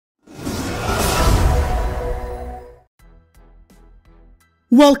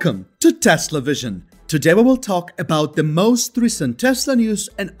Welcome to Tesla Vision. Today we will talk about the most recent Tesla news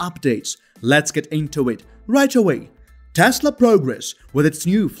and updates. Let's get into it right away. Tesla progress with its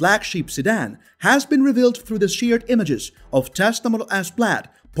new flagship sedan has been revealed through the shared images of Tesla Model S Plaid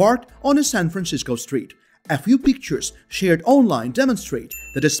parked on a San Francisco street. A few pictures shared online demonstrate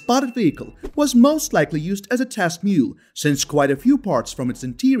that the spotted vehicle was most likely used as a test mule, since quite a few parts from its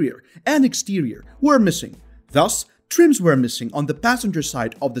interior and exterior were missing. Thus, trims were missing on the passenger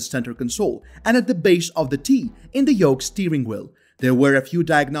side of the center console and at the base of the T in the yoke steering wheel. There were a few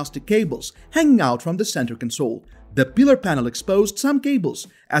diagnostic cables hanging out from the center console. The pillar panel exposed some cables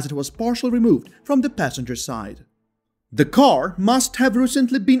as it was partially removed from the passenger side. The car must have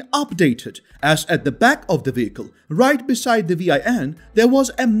recently been updated, as at the back of the vehicle, right beside the VIN, there was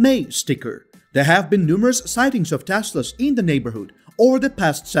a May sticker. There have been numerous sightings of Teslas in the neighborhood over the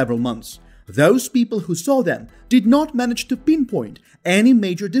past several months. Those people who saw them did not manage to pinpoint any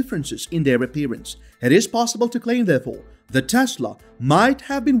major differences in their appearance. It is possible to claim, therefore, that Tesla might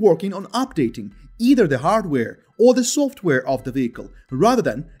have been working on updating either the hardware or the software of the vehicle rather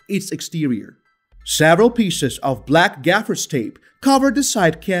than its exterior. Several pieces of black gaffer's tape covered the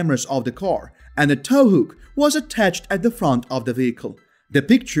side cameras of the car, and a tow hook was attached at the front of the vehicle. The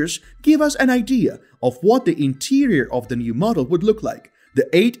pictures give us an idea of what the interior of the new model would look like. The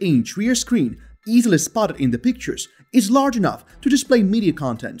 8-inch rear screen, easily spotted in the pictures, is large enough to display media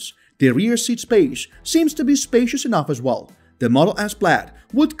contents. The rear seat space seems to be spacious enough as well. The Model S Plaid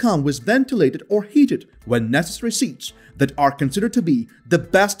would come with ventilated or heated when necessary seats that are considered to be the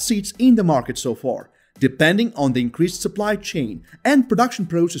best seats in the market so far. Depending on the increased supply chain and production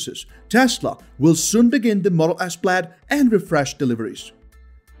processes, Tesla will soon begin the Model S Plaid and refresh deliveries.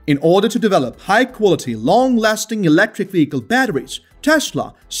 In order to develop high-quality, long-lasting electric vehicle batteries,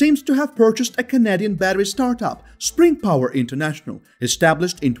 Tesla seems to have purchased a Canadian battery startup, Spring Power International,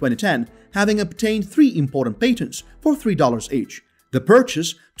 established in 2010, having obtained 3 important patents for $3 each. The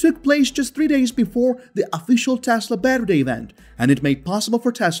purchase took place just 3 days before the official Tesla Battery Day event, and it made possible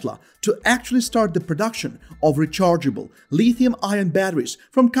for Tesla to actually start the production of rechargeable lithium-ion batteries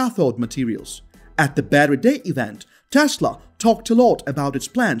from cathode materials. At the Battery Day event, Tesla talked a lot about its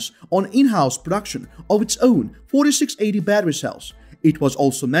plans on in-house production of its own 4680 battery cells. It was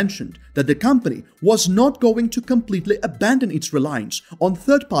also mentioned that the company was not going to completely abandon its reliance on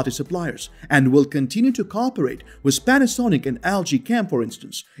third-party suppliers and will continue to cooperate with Panasonic and LG Chem, for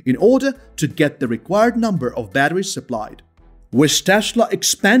instance, in order to get the required number of batteries supplied. With Tesla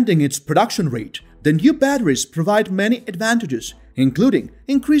expanding its production rate, the new batteries provide many advantages, including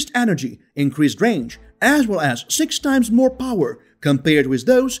increased energy, increased range, as well as 6 times more power compared with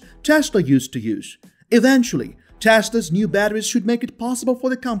those Tesla used to use. Eventually, Tesla's new batteries should make it possible for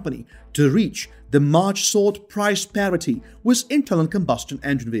the company to reach the much-sought price parity with internal combustion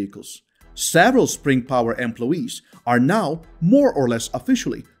engine vehicles. Several Spring Power employees are now more or less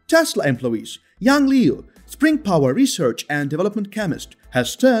officially Tesla employees. Young Leo, Spring Power research and development chemist,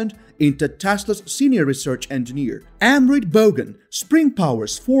 has turned into Tesla's senior research engineer. Amrit Bogan, Spring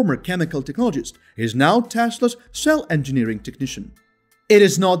Power's former chemical technologist, is now Tesla's cell engineering technician. It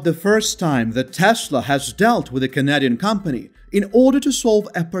is not the first time that Tesla has dealt with a Canadian company in order to solve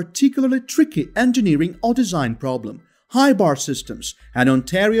a particularly tricky engineering or design problem. Highbar Systems, an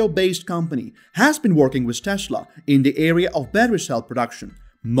Ontario-based company, has been working with Tesla in the area of battery cell production.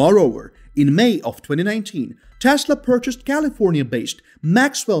 Moreover, in May of 2019, Tesla purchased California-based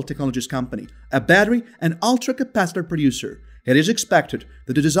Maxwell Technologies Company, a battery and ultracapacitor producer. It is expected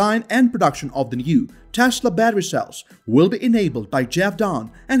that the design and production of the new Tesla battery cells will be enabled by Jeff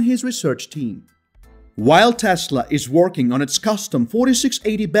Dunn and his research team. While Tesla is working on its custom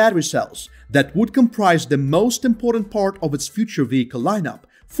 4680 battery cells that would comprise the most important part of its future vehicle lineup,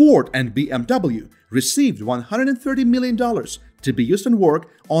 Ford and BMW received $130 million to be used and work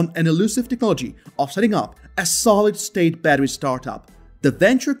on an elusive technology of setting up a solid-state battery startup. The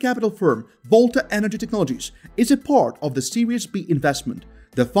venture capital firm Volta Energy Technologies is a part of the Series B investment.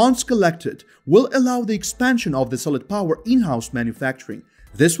 The funds collected will allow the expansion of the solid power in-house manufacturing.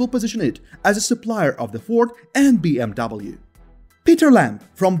 This will position it as a supplier of the Ford and BMW. Peter Lamb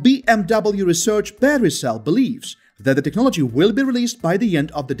from BMW Research Battery Cell believes that the technology will be released by the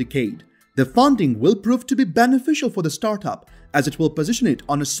end of the decade. The funding will prove to be beneficial for the startup as it will position it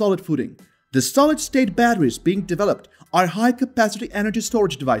on a solid footing. The solid-state batteries being developed are high-capacity energy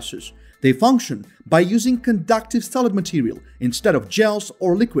storage devices. They function by using conductive solid material instead of gels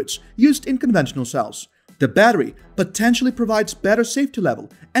or liquids used in conventional cells. The battery potentially provides better safety level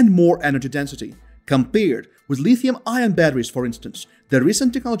and more energy density. Compared with lithium-ion batteries, for instance, the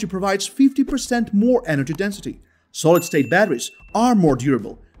recent technology provides 50% more energy density. Solid-state batteries are more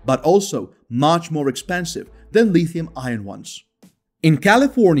durable, but also much more expensive than lithium-ion ones. In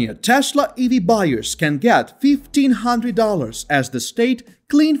California, Tesla EV buyers can get $1,500 as the state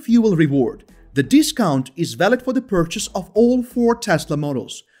clean fuel reward. The discount is valid for the purchase of all 4 Tesla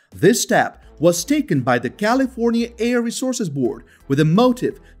models. This step was taken by the California Air Resources Board with a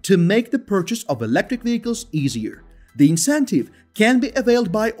motive to make the purchase of electric vehicles easier. The incentive can be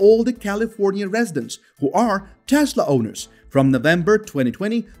availed by all the California residents who are Tesla owners from November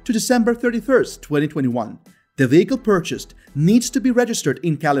 2020 to December 31st, 2021. The vehicle purchased needs to be registered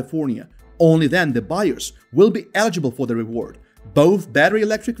in California. Only then the buyers will be eligible for the reward. Both battery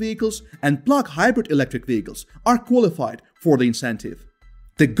electric vehicles and plug hybrid electric vehicles are qualified for the incentive.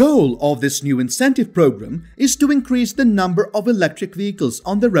 The goal of this new incentive program is to increase the number of electric vehicles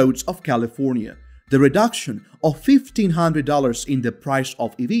on the roads of California. The reduction of $1,500 in the price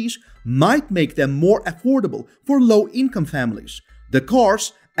of EVs might make them more affordable for low-income families. The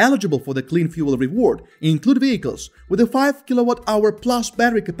cars eligible for the clean fuel reward include vehicles with a 5 kWh plus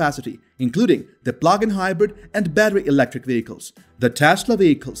battery capacity, including the plug-in hybrid and battery electric vehicles. The Tesla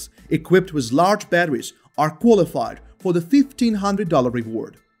vehicles equipped with large batteries are qualified for the $1,500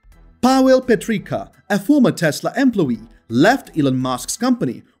 reward. Pavel Petrika, a former Tesla employee, left Elon Musk's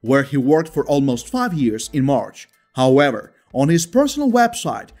company, where he worked for almost 5 years, in March. However, on his personal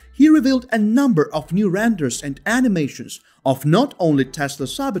website, he revealed a number of new renders and animations of not only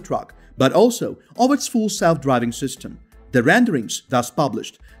Tesla's Cybertruck, but also of its full self-driving system. The renderings, thus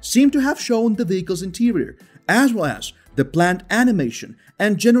published, seem to have shown the vehicle's interior, as well as the planned animation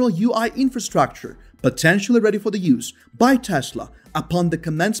and general UI infrastructure potentially ready for the use by Tesla upon the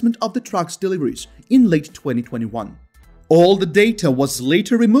commencement of the truck's deliveries in late 2021. All the data was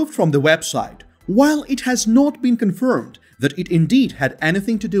later removed from the website. While it has not been confirmed that it indeed had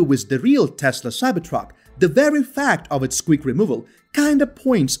anything to do with the real Tesla Cybertruck, the very fact of its quick removal kinda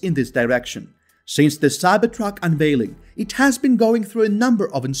points in this direction. Since the Cybertruck unveiling, it has been going through a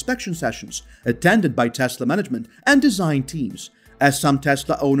number of inspection sessions attended by Tesla management and design teams. As some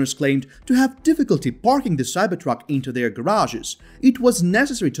Tesla owners claimed to have difficulty parking the Cybertruck into their garages, it was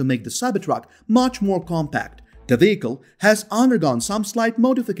necessary to make the Cybertruck much more compact. The vehicle has undergone some slight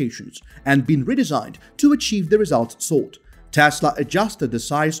modifications and been redesigned to achieve the results sought. Tesla adjusted the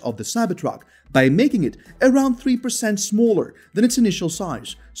size of the Cybertruck by making it around 3% smaller than its initial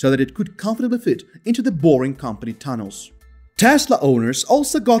size so that it could comfortably fit into the boring company tunnels. Tesla owners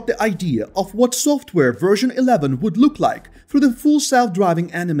also got the idea of what software version 11 would look like through the full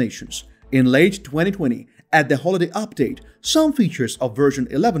self-driving animations. In late 2020, at the holiday update, some features of version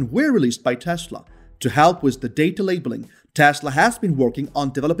 11 were released by Tesla. To help with the data labeling, Tesla has been working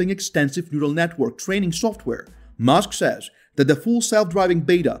on developing extensive neural network training software. Musk says that the full self-driving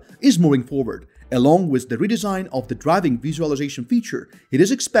beta is moving forward. Along with the redesign of the driving visualization feature, it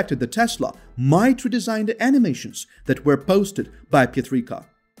is expected that Tesla might redesign the animations that were posted by Petrika.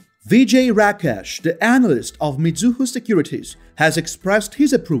 Vijay Rakesh, the analyst of Mizuho Securities, has expressed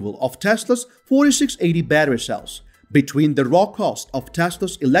his approval of Tesla's 4680 battery cells. Between the raw cost of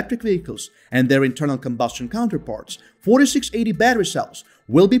Tesla's electric vehicles and their internal combustion counterparts, 4680 battery cells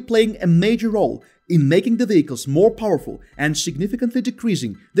will be playing a major role in making the vehicles more powerful and significantly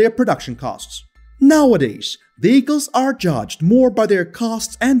decreasing their production costs. Nowadays, vehicles are judged more by their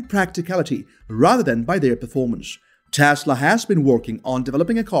costs and practicality rather than by their performance. Tesla has been working on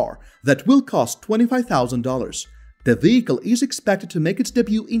developing a car that will cost $25,000. The vehicle is expected to make its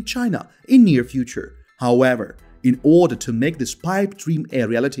debut in China in near future. However, in order to make this pipe dream a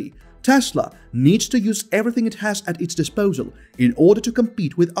reality, Tesla needs to use everything it has at its disposal in order to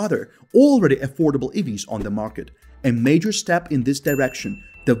compete with other, already affordable EVs on the market. A major step in this direction,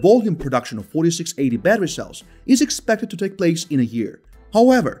 the volume production of 4680 battery cells, is expected to take place in a year.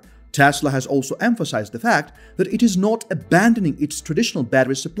 However, Tesla has also emphasized the fact that it is not abandoning its traditional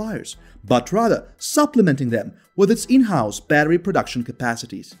battery suppliers, but rather supplementing them with its in-house battery production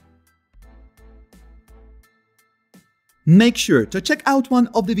capacities. Make sure to check out one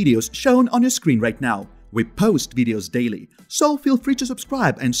of the videos shown on your screen right now. We post videos daily, so feel free to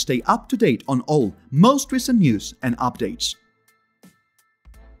subscribe and stay up to date on all most recent news and updates.